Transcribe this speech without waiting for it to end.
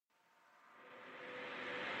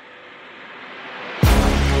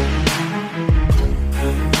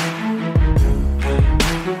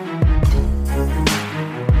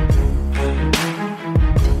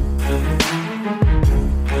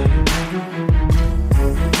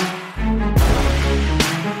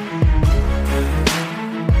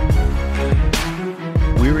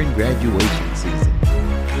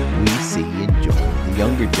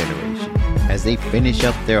they finish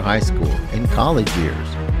up their high school and college years,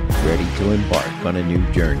 ready to embark on a new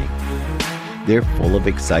journey. They're full of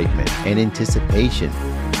excitement and anticipation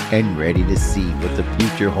and ready to see what the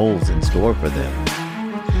future holds in store for them.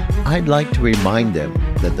 I'd like to remind them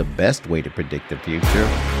that the best way to predict the future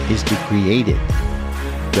is to create it.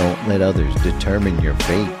 Don't let others determine your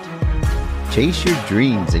fate. Chase your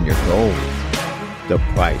dreams and your goals. The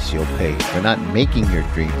price you'll pay for not making your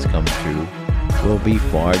dreams come true will be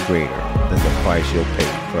far greater than the price you'll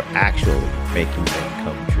pay for actually making them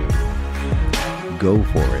come true. Go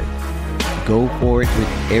for it. Go for it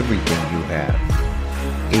with everything you have.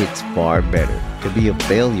 It's far better to be a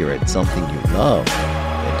failure at something you love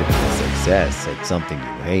than to be a success at something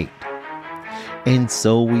you hate. And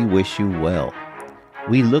so we wish you well.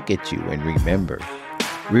 We look at you and remember.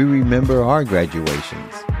 We remember our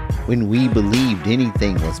graduations, when we believed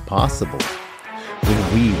anything was possible,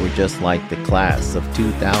 when we were just like the class of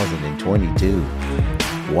 2022.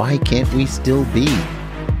 Why can't we still be?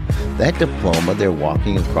 That diploma they're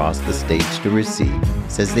walking across the stage to receive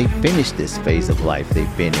says they finished this phase of life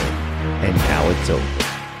they've been in, and now it's over.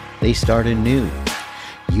 They start anew.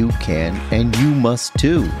 You can and you must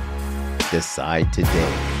too. Decide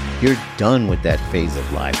today. You're done with that phase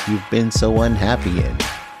of life you've been so unhappy in.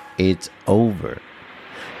 It's over.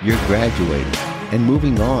 You're graduating and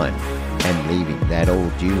moving on and leaving that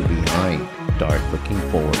old you behind. Start looking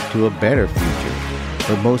forward to a better future.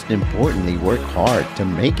 But most importantly, work hard to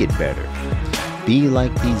make it better. Be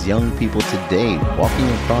like these young people today, walking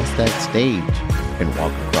across that stage, and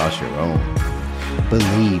walk across your own.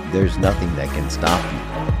 Believe there's nothing that can stop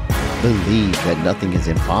you. Believe that nothing is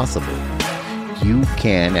impossible. You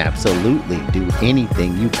can absolutely do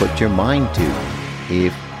anything you put your mind to,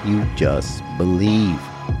 if you just believe.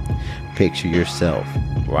 Picture yourself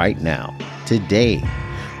right now, today,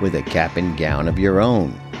 with a cap and gown of your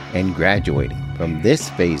own, and graduating from this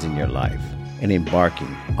phase in your life and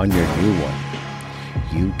embarking on your new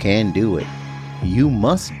one. You can do it. You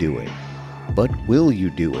must do it. But will you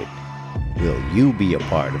do it? Will you be a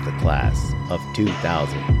part of the class of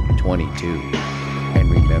 2022?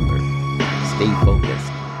 And remember, stay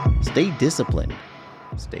focused, stay disciplined,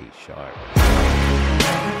 stay sharp.